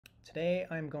Today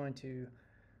I'm going to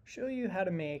show you how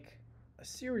to make a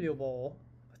cereal bowl,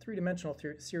 a three-dimensional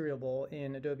cereal bowl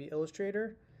in Adobe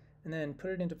Illustrator, and then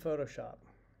put it into Photoshop.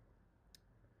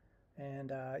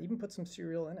 And even put some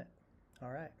cereal in it.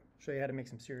 All right, show you how to make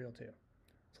some cereal too.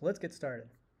 So let's get started.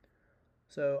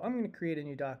 So I'm going to create a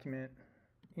new document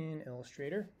in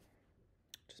Illustrator.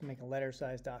 Just make a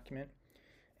letter-sized document.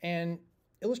 And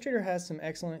Illustrator has some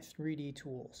excellent 3D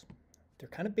tools. They're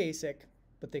kind of basic,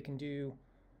 but they can do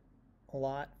a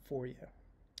lot for you.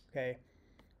 Okay,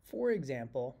 for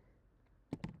example,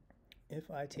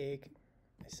 if I take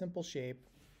a simple shape,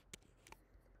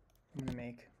 I'm going to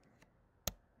make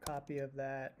a copy of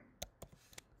that,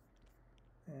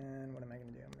 and what am I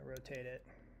going to do? I'm going to rotate it.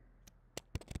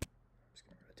 I'm just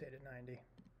going to rotate it 90.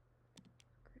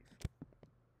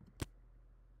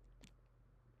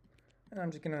 And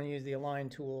I'm just going to use the align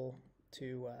tool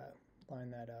to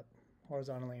line that up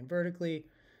horizontally and vertically.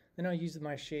 Then I'll use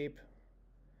my shape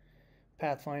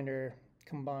Pathfinder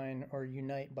combine or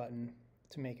unite button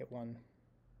to make it one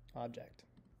object.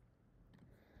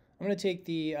 I'm going to take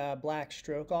the black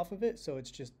stroke off of it so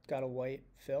it's just got a white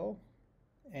fill,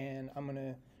 and I'm going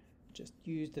to just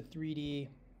use the 3D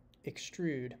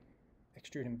extrude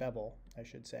and bevel, I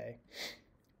should say,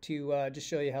 to just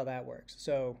show you how that works.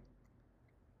 So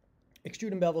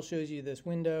extrude and bevel shows you this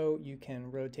window. You can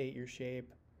rotate your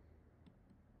shape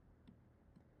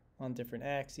on different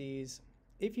axes.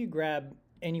 If you grab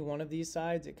any one of these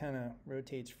sides, it kind of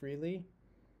rotates freely.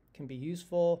 Can be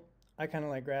useful. I kind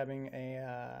of like grabbing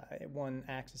a one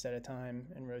axis at a time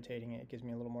and rotating it. It gives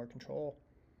me a little more control.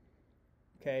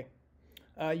 Okay,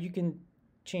 you can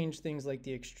change things like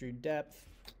the extrude depth.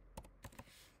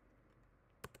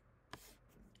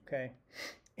 Okay,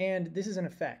 and this is an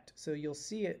effect, so you'll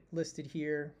see it listed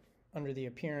here under the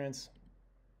appearance,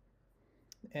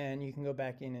 and you can go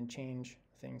back in and change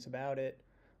things about it.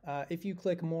 If you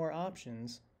click more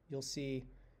options, you'll see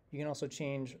you can also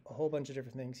change a whole bunch of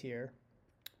different things here.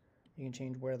 You can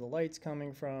change where the light's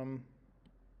coming from,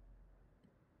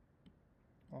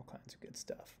 all kinds of good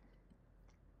stuff.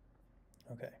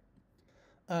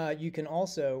 Okay. You can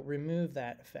also remove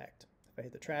that effect. If I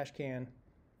hit the trash can,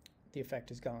 the effect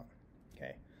is gone.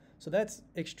 Okay, so that's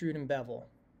extrude and bevel.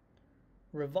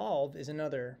 Revolve is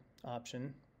another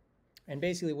option, and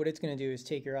basically what it's going to do is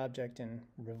take your object and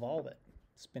revolve it,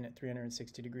 spin it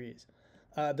 360 degrees.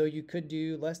 Though you could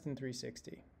do less than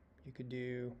 360. You could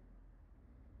do,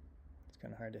 it's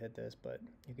kind of hard to hit this, but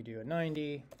you could do a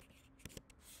 90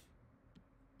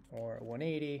 or a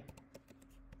 180.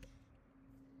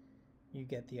 You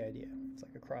get the idea. It's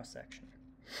like a cross section.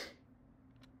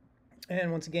 And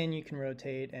once again, you can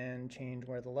rotate and change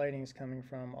where the lighting is coming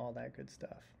from, all that good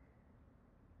stuff.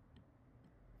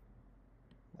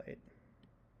 Light.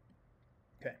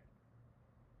 Okay.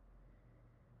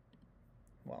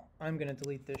 Well, I'm going to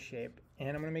delete this shape, and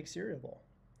I'm going to make cereal bowl.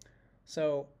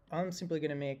 So I'm simply going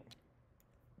to make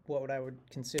what I would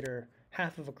consider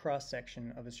half of a cross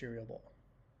section of a cereal bowl.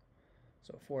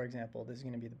 So for example, this is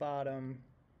going to be the bottom.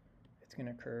 It's going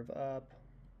to curve up.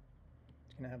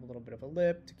 It's going to have a little bit of a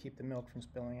lip to keep the milk from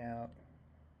spilling out.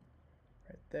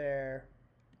 Right there.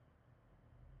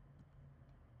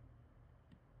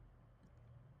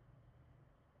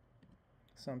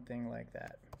 Something like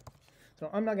that. So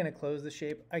I'm not going to close the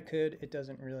shape. I could. It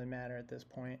doesn't really matter at this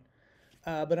point.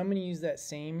 But I'm going to use that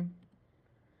same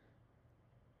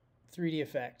 3D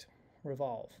effect,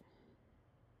 revolve.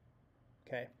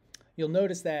 Okay. You'll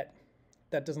notice that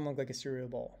that doesn't look like a cereal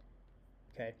bowl.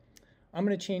 Okay. I'm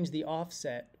going to change the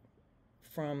offset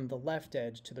from the left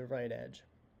edge to the right edge.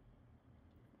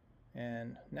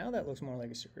 And now that looks more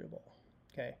like a cereal bowl.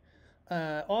 Okay.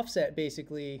 Offset,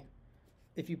 basically,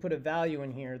 if you put a value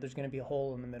in here, there's going to be a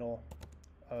hole in the middle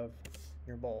of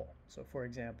your bowl. So for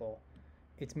example,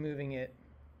 it's moving it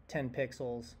 10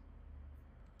 pixels.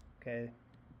 Okay.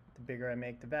 The bigger I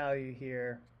make the value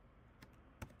here,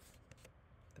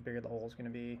 the bigger the hole is going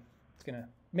to be. It's going to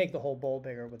make the whole bowl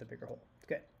bigger with a bigger hole.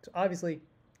 Okay, so obviously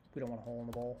we don't want a hole in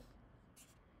the bowl.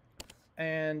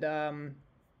 And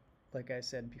like I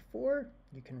said before,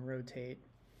 you can rotate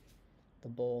the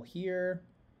bowl here.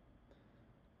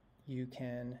 You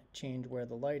can change where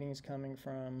the lighting is coming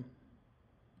from.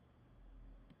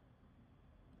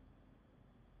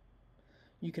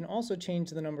 You can also change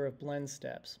the number of blend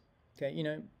steps. Okay, you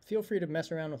know, feel free to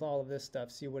mess around with all of this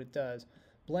stuff, see what it does.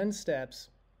 Blend steps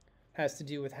has to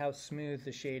do with how smooth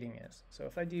the shading is. So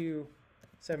if I do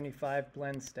 75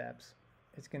 blend steps,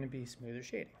 it's going to be smoother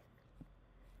shading.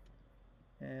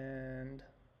 And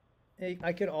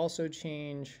I could also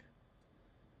change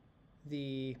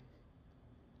the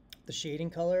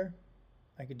shading color.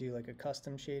 I could do like a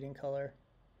custom shading color.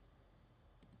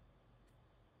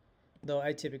 though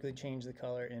I typically change the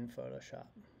color in Photoshop.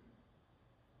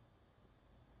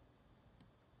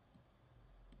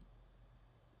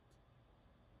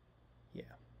 Yeah,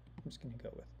 I'm just going to go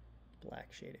with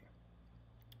black shading.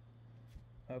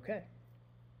 Okay,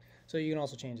 so you can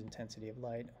also change intensity of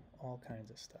light, all kinds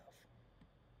of stuff.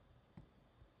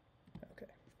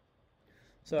 Okay,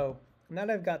 so now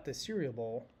that I've got the cereal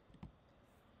bowl,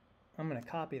 I'm going to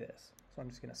copy this. So I'm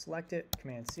just going to select it,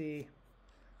 Command-C.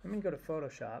 I'm going to go to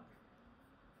Photoshop,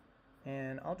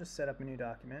 and I'll just set up a new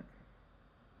document.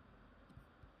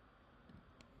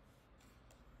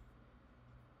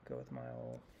 Go with my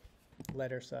old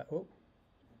letter size. Oh,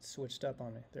 it switched up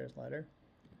on me. There's letter.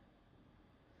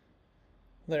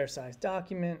 Letter size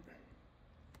document.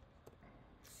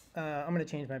 I'm going to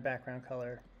change my background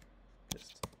color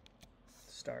just to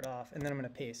start off, and then I'm going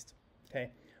to paste.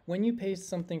 Okay. When you paste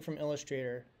something from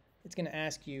Illustrator, it's going to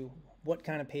ask you what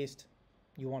kind of paste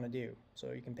you want to do.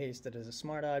 So you can paste it as a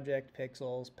smart object,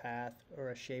 pixels, path, or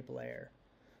a shape layer.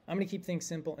 I'm going to keep things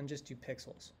simple and just do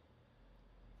pixels.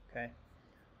 Okay.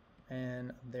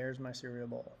 And there's my cereal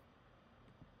bowl.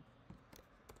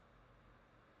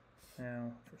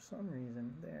 Now, for some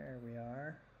reason, there we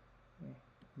are. Let me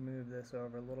move this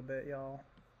over a little bit, y'all,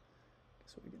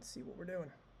 so we can see what we're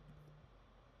doing.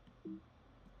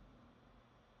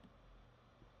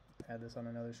 I had this on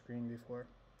another screen before.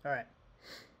 All right.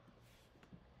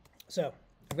 So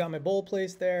I've got my bowl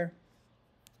placed there,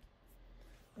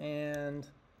 and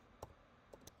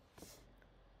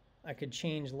I could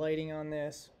change lighting on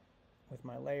this with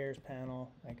my layers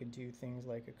panel. I could do things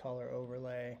like a color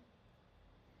overlay,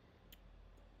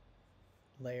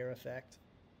 layer effect.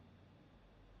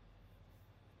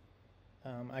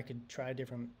 I could try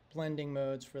different blending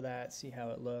modes for that, see how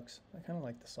it looks. I kind of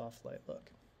like the soft light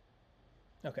look.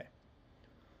 Okay.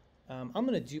 I'm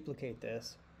going to duplicate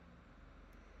this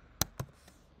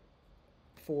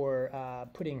for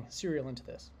putting cereal into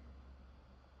this.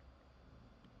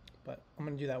 But I'm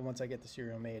going to do that once I get the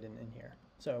cereal made in here.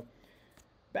 So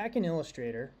back in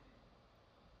Illustrator,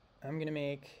 I'm going to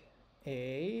make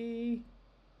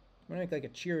like a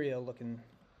Cheerio looking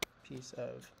piece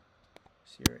of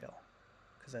cereal,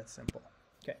 because that's simple.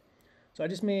 Okay, so I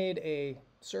just made a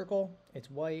circle.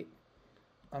 It's white.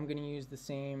 I'm going to use the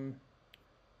same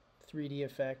 3D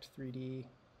effect, 3D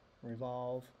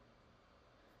revolve.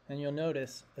 And you'll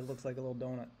notice it looks like a little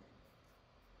donut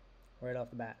right off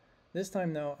the bat. This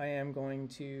time though, I am going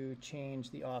to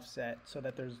change the offset so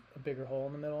that there's a bigger hole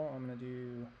in the middle. I'm going to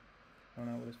do, I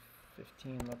don't know, what does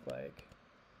 15 look like?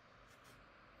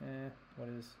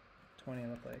 What does 20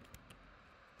 look like?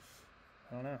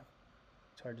 I don't know.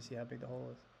 It's hard to see how big the hole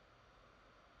is.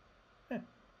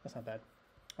 That's not bad.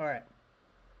 All right.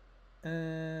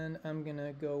 And I'm going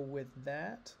to go with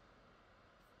that.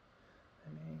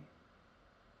 I may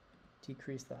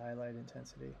decrease the highlight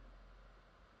intensity.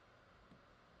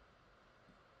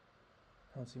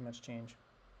 I don't see much change.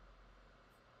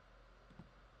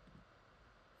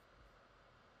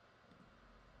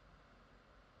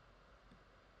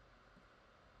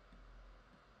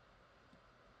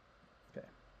 Okay.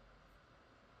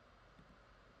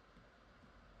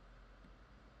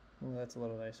 Well, that's a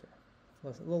little nicer. A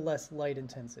little less light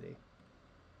intensity.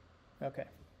 Okay.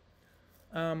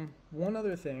 One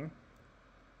other thing.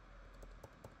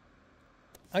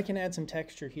 I can add some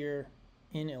texture here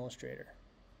in Illustrator.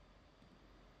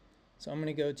 So I'm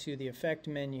going to go to the Effect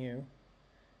menu,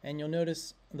 and you'll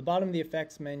notice the bottom of the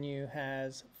Effects menu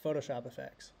has Photoshop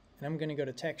effects. And I'm going to go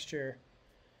to Texture,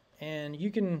 and you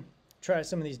can try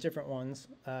some of these different ones.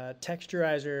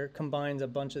 Texturizer combines a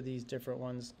bunch of these different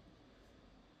ones,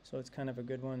 so it's kind of a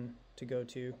good one to go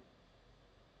to.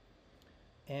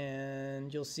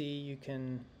 And you'll see you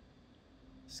can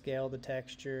scale the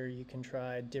texture. You can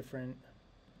try different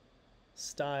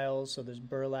styles. So there's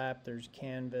burlap, there's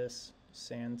canvas,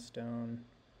 sandstone,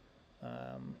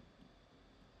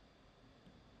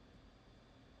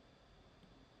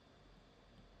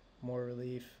 more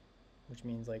relief, which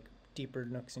means like deeper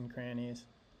nooks and crannies.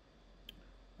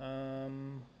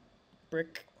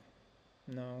 Brick,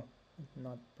 no,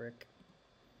 not brick.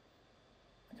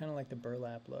 I kind of like the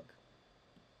burlap look.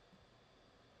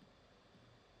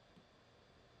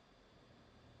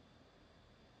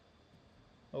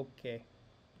 Okay.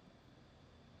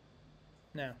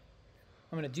 Now,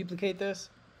 I'm going to duplicate this.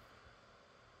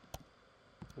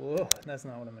 Whoa, that's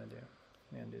not what I'm going to do.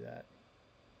 I'm going to do that.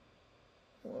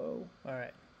 Whoa. All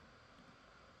right.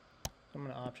 I'm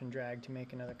going to option drag to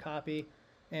make another copy.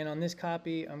 And on this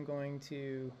copy, I'm going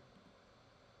to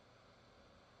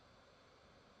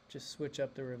just switch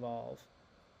up the revolve.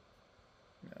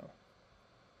 No.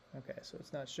 Okay, so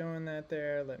it's not showing that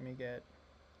there. Let me get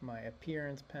my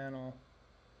appearance panel.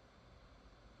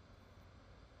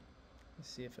 Let's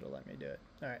see if it'll let me do it.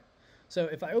 All right. So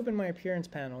if I open my appearance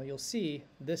panel, you'll see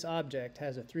this object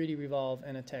has a 3D revolve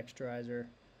and a texturizer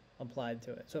applied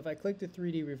to it. So if I click the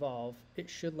 3D revolve, it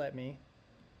should let me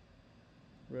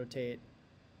rotate.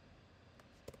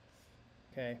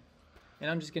 Okay. And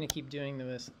I'm just going to keep doing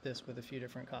this with a few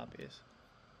different copies.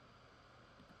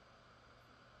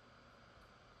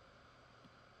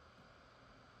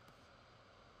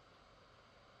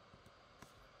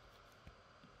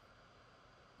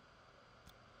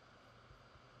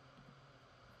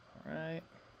 All right.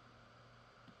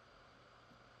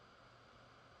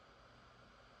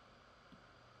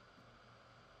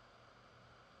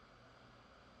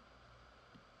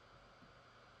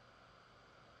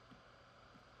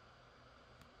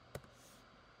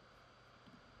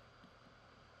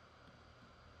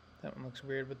 That one looks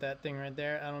weird with that thing right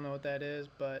there. I don't know what that is,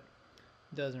 but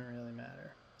it doesn't really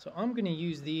matter. So I'm going to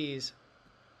use these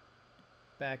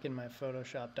back in my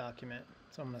Photoshop document.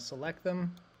 So I'm going to select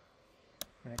them.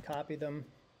 I'm going to copy them.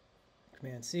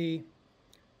 Command C.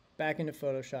 Back into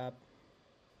Photoshop.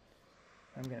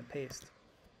 I'm going to paste.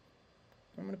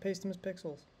 I'm going to paste them as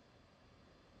pixels.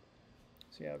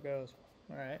 See how it goes.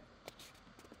 All right.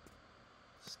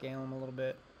 Scale them a little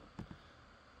bit.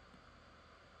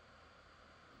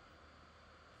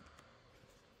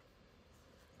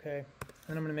 Okay,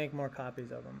 and I'm going to make more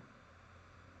copies of them.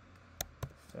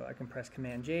 So I can press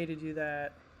Command J to do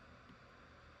that,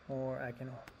 or I can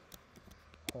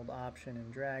hold Option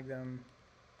and drag them.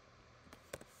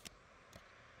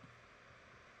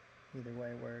 Either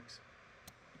way works.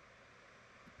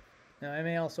 Now I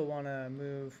may also want to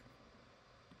move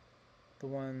the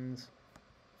ones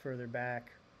further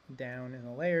back down in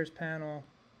the Layers panel.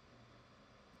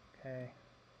 Okay.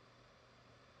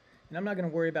 And I'm not going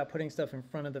to worry about putting stuff in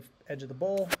front of the edge of the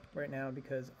bowl right now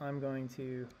because I'm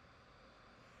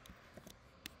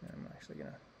actually going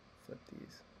to flip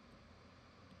these.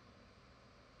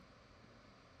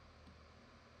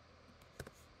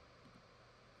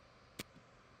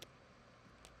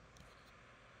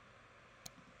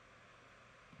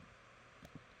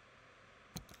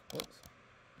 Whoops.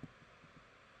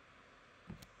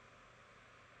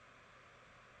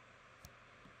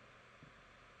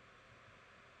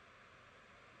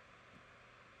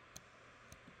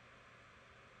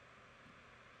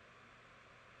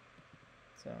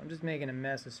 So I'm just making a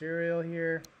mess of cereal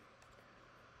here.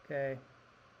 Okay,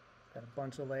 got a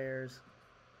bunch of layers.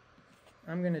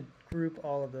 I'm going to group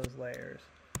all of those layers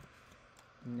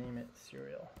and name it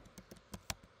cereal.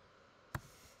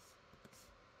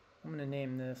 I'm going to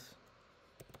name this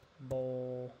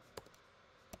bowl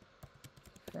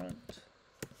front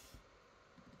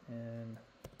and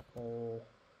bowl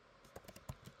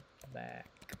back.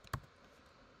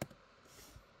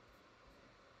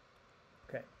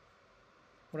 Okay.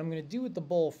 What I'm going to do with the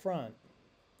bowl front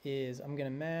is I'm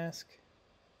going to mask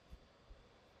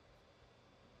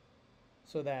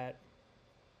so that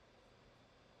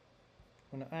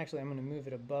I'm going to move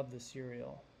it above the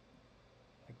cereal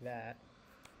like that.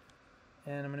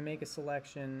 And I'm going to make a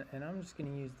selection, and I'm just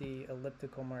going to use the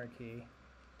elliptical marquee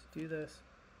to do this.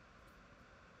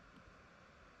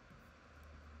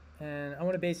 And I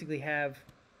want to basically have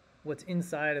what's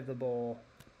inside of the bowl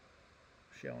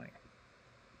showing.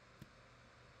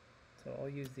 So I'll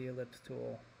use the ellipse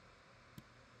tool.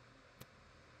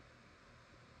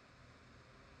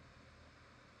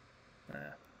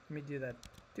 Let me do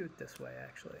it this way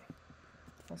actually.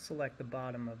 I'll select the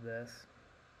bottom of this.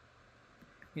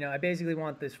 You know, I basically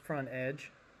want this front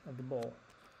edge of the bowl.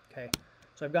 Okay,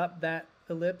 so I've got that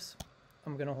ellipse.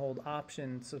 I'm going to hold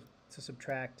Option to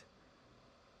subtract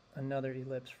another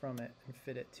ellipse from it and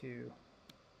fit it to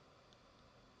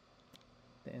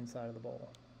the inside of the bowl.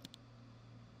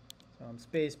 So I'm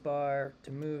spacebar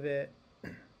to move it.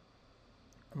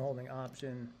 I'm holding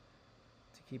Option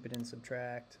to keep it in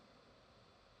subtract.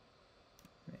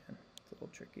 Man, it's a little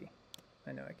tricky.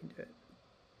 I know I can do it.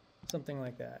 Something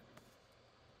like that.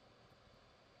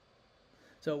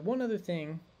 So one other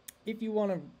thing, if you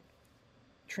want to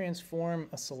transform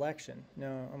a selection,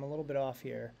 no, I'm a little bit off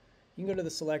here. You can go to the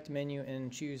select menu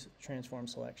and choose transform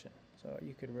selection. So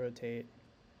you could rotate,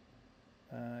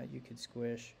 you could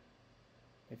squish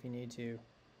if you need to,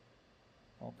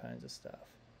 all kinds of stuff.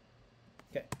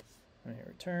 Okay, I'm going to hit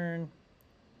return.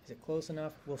 Is it close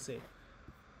enough? We'll see.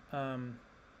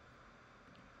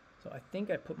 So I think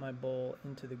I put my bowl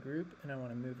into the group and I want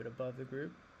to move it above the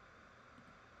group.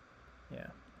 Yeah,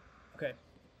 okay.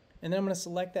 And then I'm going to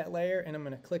select that layer and I'm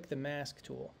going to click the mask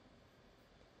tool.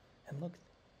 And look,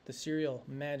 the cereal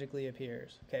magically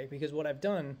appears, okay? Because what I've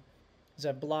done is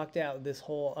I've blocked out this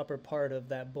whole upper part of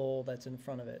that bowl that's in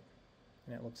front of it.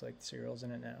 And it looks like the cereal's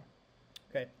in it now.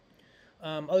 Okay.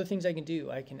 Other things I can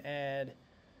do, I can add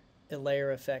a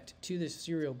layer effect to this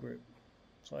cereal group.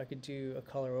 So I could do a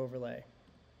color overlay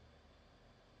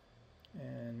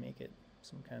and make it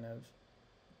some kind of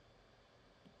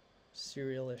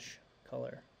cerealish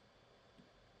color.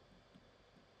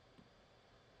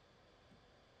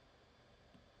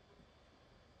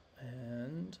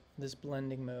 And this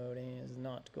blending mode is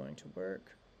not going to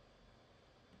work.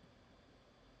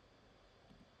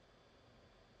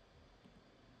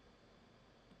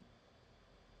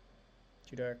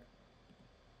 Too dark.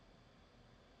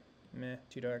 Meh,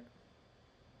 too dark.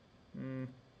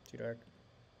 Too dark.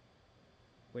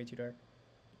 Way too dark.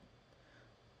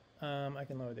 I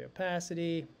can lower the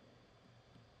opacity.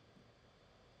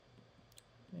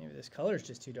 Maybe this color is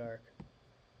just too dark.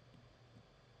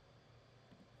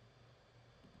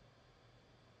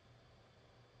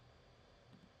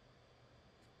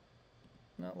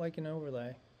 Not like an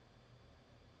overlay.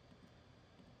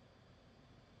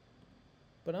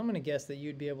 But I'm going to guess that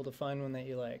you'd be able to find one that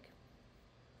you like.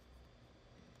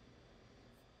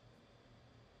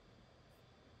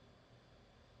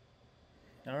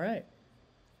 All right.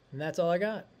 And that's all I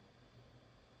got.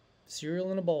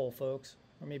 Cereal in a bowl, folks.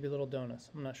 Or maybe little donuts.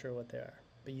 I'm not sure what they are,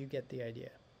 but you get the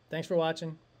idea. Thanks for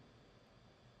watching.